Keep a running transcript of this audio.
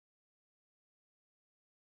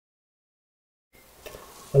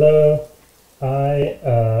Hello.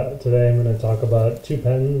 Today I'm going to talk about two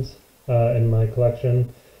pens in my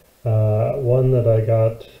collection. One that I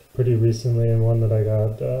got pretty recently and one that I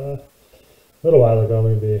got a little while ago,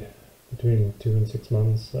 maybe between 2 and 6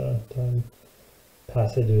 months. Time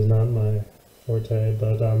passage is not my forte,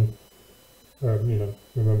 but or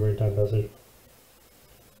remembering time passage.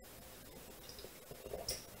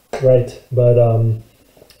 Right, but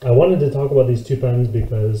I wanted to talk about these two pens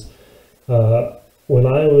because when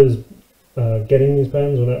I was getting these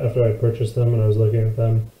pens, after I purchased them and I was looking at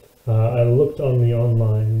them, I looked on the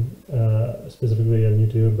online, specifically on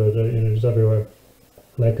YouTube, but just everywhere,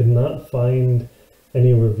 and I could not find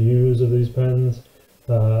any reviews of these pens.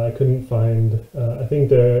 I couldn't find. I think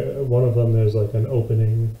one of them there's like an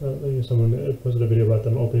opening. Someone posted a video about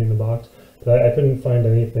them opening the box, but I couldn't find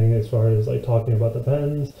anything as far as like talking about the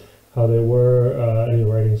pens, how they were, any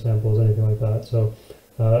writing samples, anything like that. So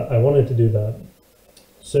I wanted to do that.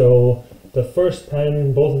 So the first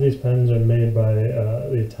pen, both of these pens are made by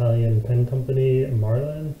the Italian pen company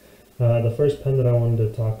Marlen. The first pen that I wanted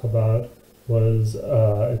to talk about was,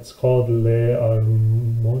 it's called Le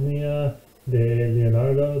Armonia de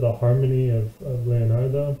Leonardo, the Harmony of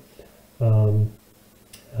Leonardo. And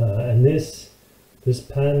this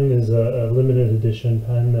pen is a limited edition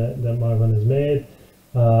pen that Marlen has made.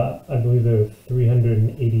 I believe there are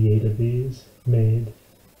 388 of these made,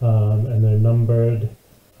 and they're numbered.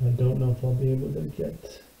 I don't know if I'll be able to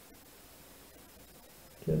get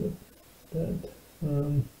that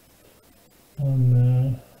on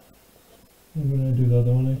there. When I do the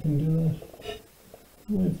other one, I can do that.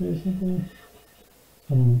 Wait, basically,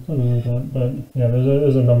 something like that. But yeah,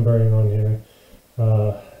 there's a numbering on here.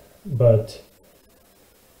 But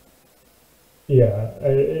yeah,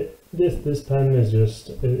 this pen is just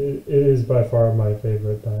it is by far my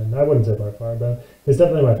favorite pen. I wouldn't say by far, but it's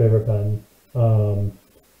definitely my favorite pen.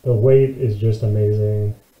 The weight is just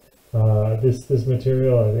amazing. This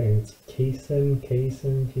material, I think it's casein,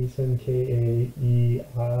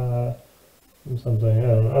 K-A-E-I something. I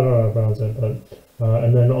don't know how to pronounce it, but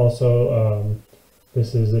and then also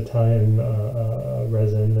this is Italian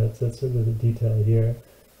resin. That's sort of the detail here,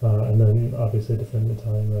 and then obviously different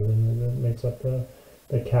Italian resin that makes up the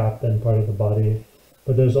cap and part of the body.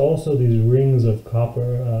 But there's also these rings of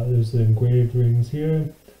copper. There's the engraved rings here,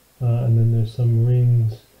 and then there's some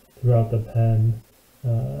rings throughout the pen,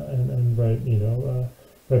 and right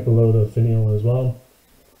below the finial as well.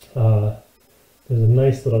 There's a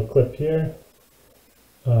nice little clip here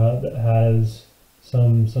that has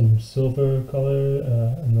some silver color,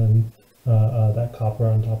 and then that copper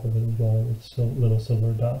on top of it as well with little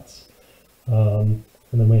silver dots. And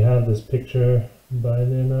then we have this picture by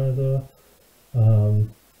Leonardo.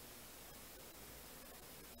 And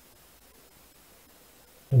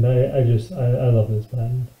I love this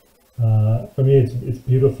pen. For me, it's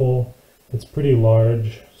beautiful. It's pretty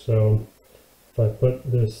large. So if I put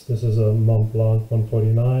this is a Mont Blanc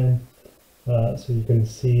 149. So you can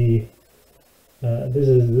see this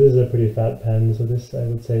is a pretty fat pen. So this, I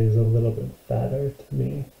would say, is a little bit fatter to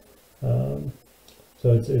me. So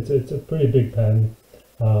it's a pretty big pen.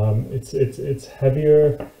 It's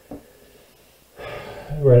heavier.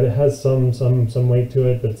 Right, it has some weight to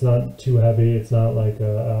it, but it's not too heavy. It's not like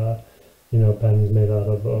pens made out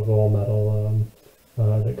of all metal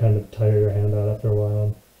that kind of tire your hand out after a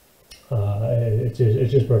while. It's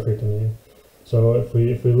just perfect to me. So if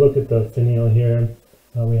we look at the finial here,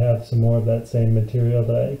 we have some more of that same material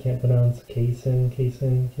that I can't pronounce, casein,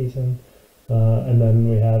 and then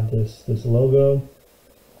we have this logo,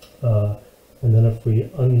 and then if we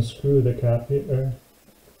unscrew the cap here.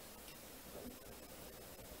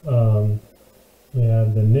 We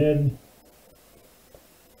have the nib,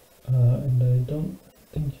 and I don't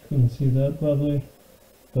think you can see that probably,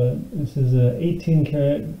 but this is a 18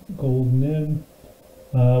 karat gold nib.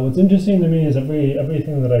 What's interesting to me is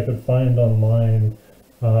everything that I could find online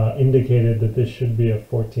indicated that this should be a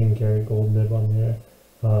 14 karat gold nib on here,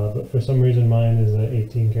 but for some reason mine is an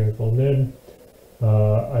 18 karat gold nib.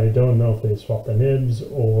 I don't know if they swapped the nibs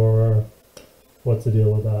or what's the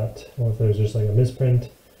deal with that, or if there's just like a misprint.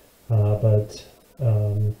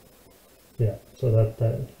 Yeah, so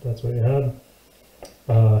that's what you have.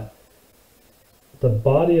 The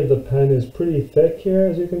body of the pen is pretty thick here,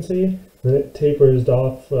 as you can see. Then it tapers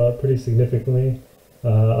off pretty significantly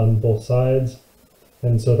on both sides,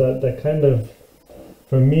 and so that kind of,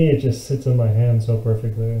 for me, it just sits in my hand so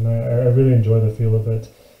perfectly, and I really enjoy the feel of it.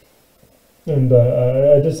 And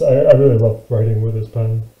I really love writing with this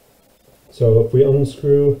pen. So if we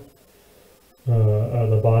unscrew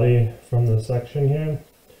the body from the section here,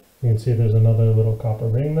 you can see there's another little copper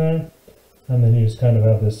ring there. and then you just kind of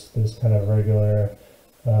have this kind of regular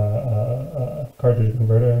cartridge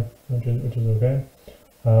converter, which is okay.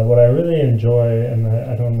 What I really enjoy, and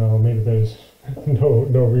I don't know, maybe there's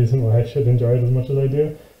no reason why I should enjoy it as much as I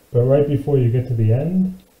do, but right before you get to the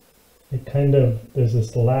end, it kind of, there's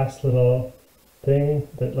this last little thing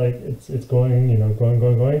that like it's going, you know, going,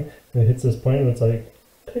 and it hits this point where it's like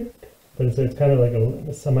click, but it's kind of like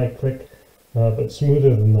a semi-click, but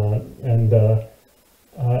smoother than that. And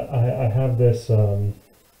I have this a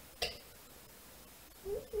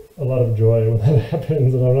lot of joy when that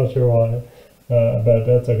happens, and I'm not sure why, but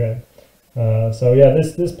that's okay. So yeah,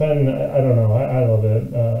 this pen, I don't know, I love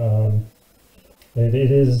it.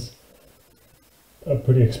 It is a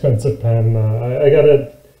pretty expensive pen. I got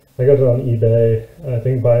it on eBay. I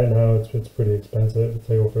think buy it now it's pretty expensive. It's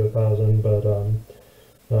like over $1,000.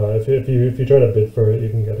 But if you try to bid for it, you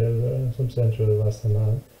can get it substantially less than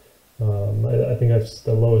that. I think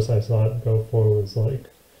the lowest I saw it go for was like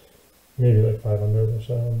maybe like 500 or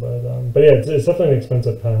so. But yeah, it's definitely an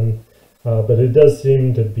expensive pen. But it does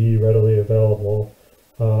seem to be readily available.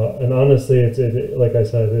 And honestly, like I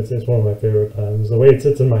said, it's one of my favorite pens. The way it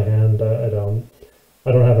sits in my hand, I don't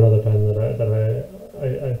have another pen that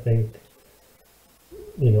I think,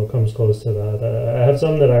 you know, comes close to that. I have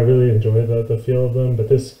some that I really enjoy the feel of them, but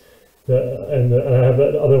and I have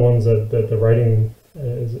other ones that the writing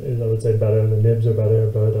is I would say better. The nibs are better,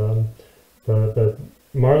 but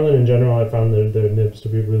Marlen in general, I found their nibs to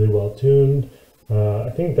be really well tuned. I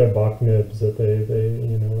think they're Bach nibs that they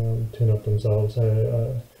you know, tune up themselves.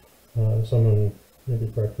 Someone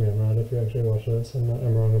maybe correct me on that if you actually watch this.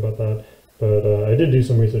 I'm wrong about that. But I did do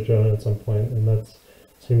some research on it at some point, and that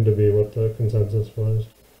seemed to be what the consensus was.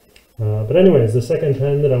 But anyways, the second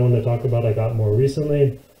pen that I want to talk about I got more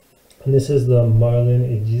recently, and this is the Marlen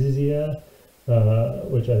Egizia,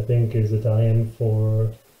 which I think is Italian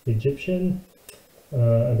for Egyptian,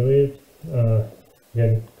 I believe.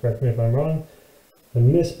 Again, correct me if I'm wrong.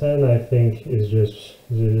 And this pen I think is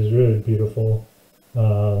really beautiful.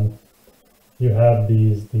 You have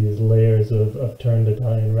these layers of turned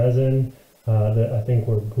Italian resin that I think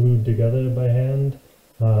were glued together by hand,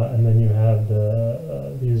 and then you have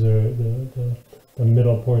these are the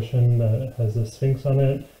middle portion that has the Sphinx on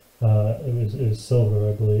it. It is silver,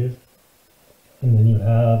 I believe. And then you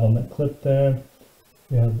have on the clip there,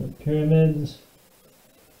 you have the pyramids,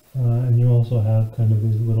 and you also have kind of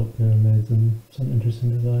these little pyramids and some interesting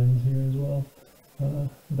designs here as well.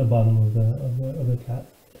 At the bottom of the cap.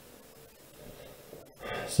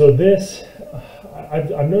 So this,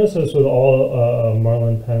 I've noticed this with all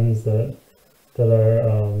Marlen pens that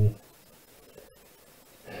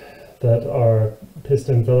are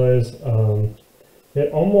piston fillers. It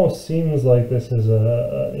almost seems like this is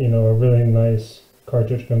a really nice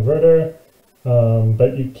cartridge converter,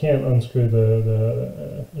 but you can't unscrew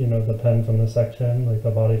the pen from the section, like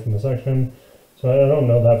the body from the section. So I don't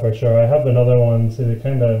know that for sure. I have another one, so they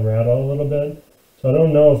kind of rattle a little bit. So I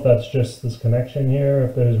don't know if that's just this connection here,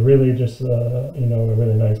 if there's really just a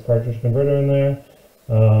really nice cartridge converter in there.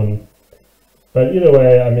 But either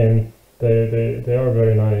way, I mean, they are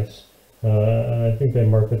very nice. I think they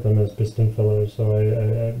market them as piston fillers, so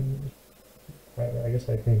I guess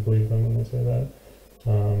I can believe them when they say that.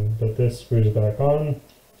 But this screws back on,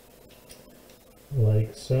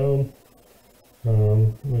 like so.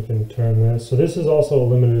 We can turn this. So this is also a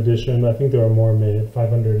limited edition. I think there are more made,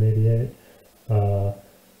 588.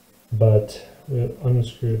 But we'll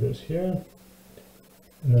unscrew this here.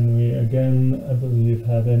 And then we again, I believe,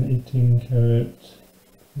 have an 18 karat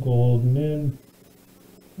gold nib.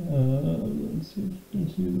 Let's see if you can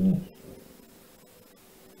see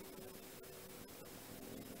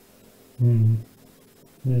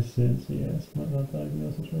this. This is, yes, not the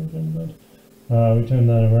ideal situation, but we turn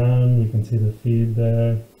that around, we can see the feed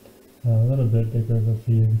there. A little bit bigger of a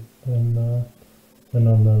feed than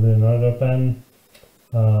on the Leonardo pen.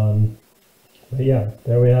 But yeah,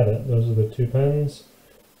 there we have it. Those are the two pens.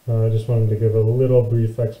 I just wanted to give a little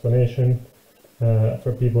brief explanation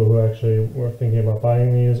for people who actually were thinking about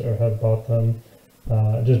buying these or have bought them,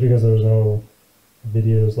 just because there was no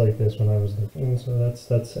videos like this when I was looking. So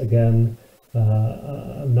that's again,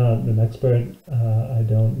 I'm not an expert. I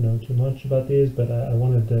don't know too much about these, but I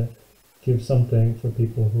wanted to give something for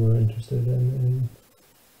people who are interested in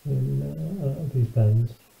these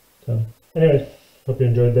pens. So anyways, hope you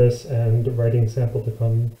enjoyed this, and writing sample to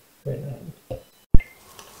come right now.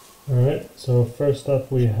 Alright, so first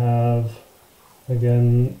up we have,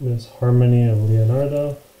 again, this Harmony of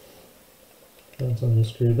Leonardo. Let's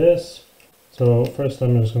unscrew this. So first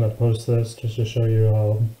I'm just going to post this just to show you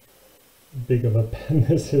how big of a pen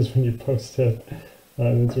this is when you post it.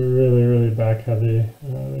 And it's really, really back heavy.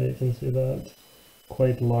 You can see that,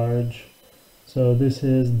 quite large. So this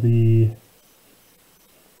is the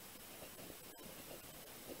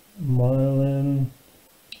Marlen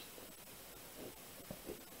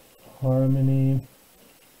Harmony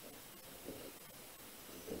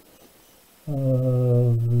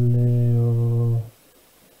of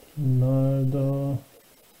Leonardo.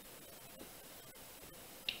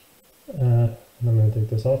 I'm going to take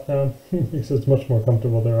this off now because it's much more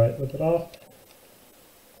comfortable to write with it off.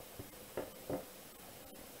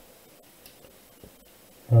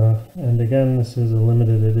 And again, this is a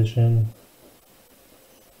limited edition.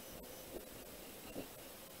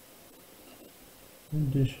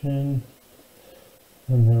 And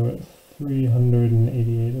there were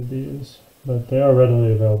 388 of these, but they are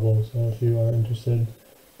readily available, so if you are interested.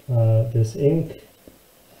 This ink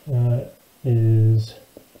is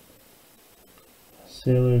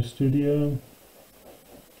Sailor Studio.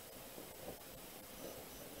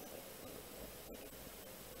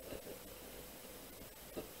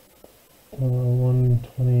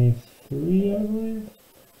 $123, I believe.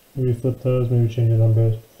 Maybe flip those, maybe change the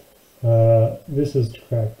numbers. This is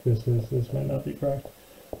cracked. This might not be cracked.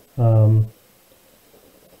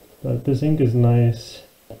 But this ink is nice.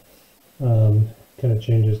 Kind of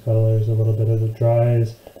changes colors a little bit as it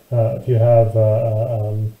dries. If you have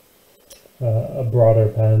a broader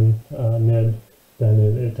pen nib, then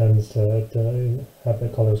it tends to have the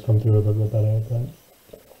colors come through a little bit better.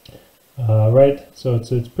 But, right, so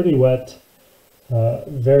it's pretty wet.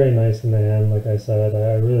 Very nice in the hand, like I said.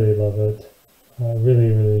 I really love it. I really,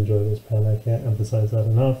 really enjoy this pen. I can't emphasize that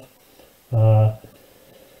enough.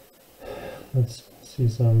 Let's see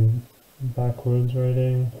some backwards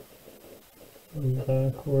writing.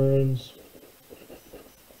 Backwards.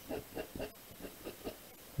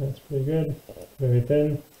 That's pretty good. Very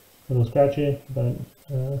thin, a little scratchy, but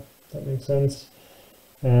that makes sense.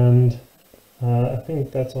 And I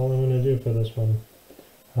think that's all I'm going to do for this one.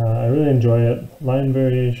 I really enjoy it. Line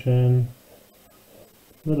variation,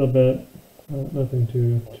 a little bit, nothing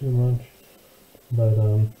too much, but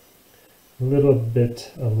a little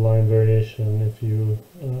bit of line variation if you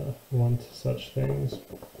want such things.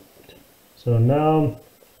 So now,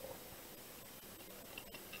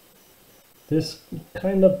 this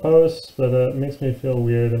kind of posts, but it makes me feel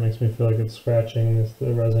weird. It makes me feel like it's scratching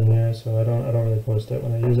the resin here, so I don't really post it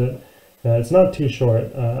when I use it. It's not too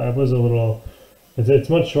short. I was a little. It's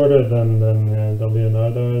much shorter than the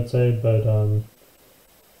Leonardo, I'd say, but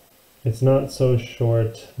it's not so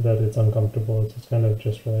short that it's uncomfortable. It's kind of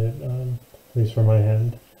just right, at least for my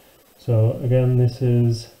hand. So again, this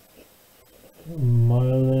is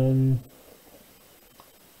Marlen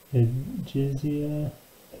Egizia.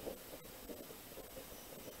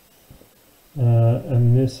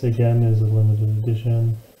 And this again is a limited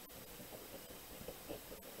edition.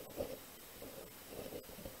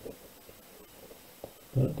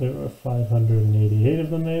 But there are 588 of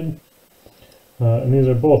them made. And these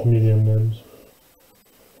are both medium nibs.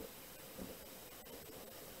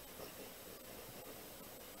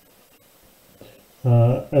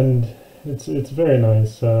 And it's very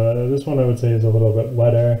nice. This one I would say is a little bit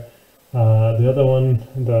wetter. The other one,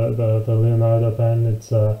 the Leonardo pen,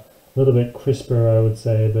 it's a little bit crisper, I would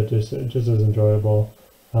say, but just as enjoyable.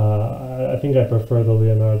 I think I prefer the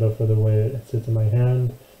Leonardo for the way it sits in my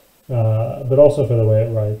hand, but also for the way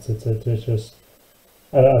it writes. It's just,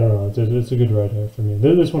 I don't know, it's a good writer for me.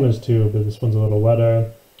 This one is too, but this one's a little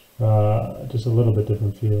wetter, just a little bit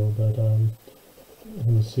different feel. But you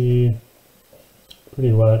can see,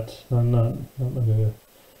 pretty wet. Not like a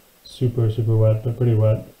super wet, but pretty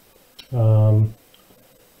wet.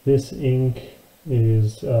 This ink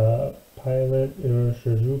is Pilot or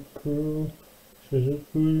Shizuku.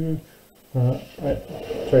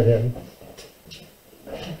 It's right here.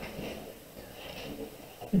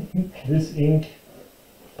 This ink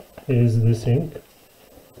is this ink,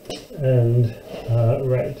 and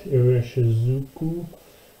right, Shizuku.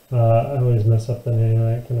 I always mess up the name.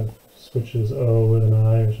 I kind of switches O with an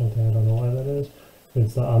I or something. I don't know why that is.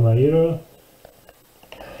 It's the Amairo.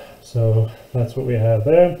 So that's what we have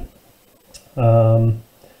there.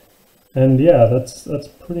 And yeah, that's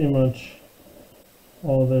pretty much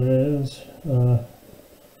all there is.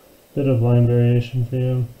 Bit of line variation for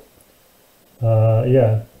you.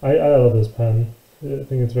 Yeah, I love this pen. I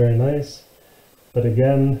think it's very nice. But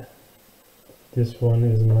again, this one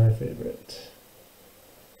is my favorite.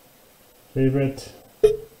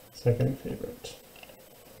 Second favorite.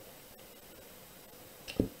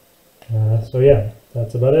 So yeah,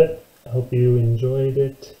 that's about it. I hope you enjoyed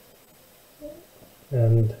it,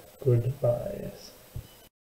 and goodbye.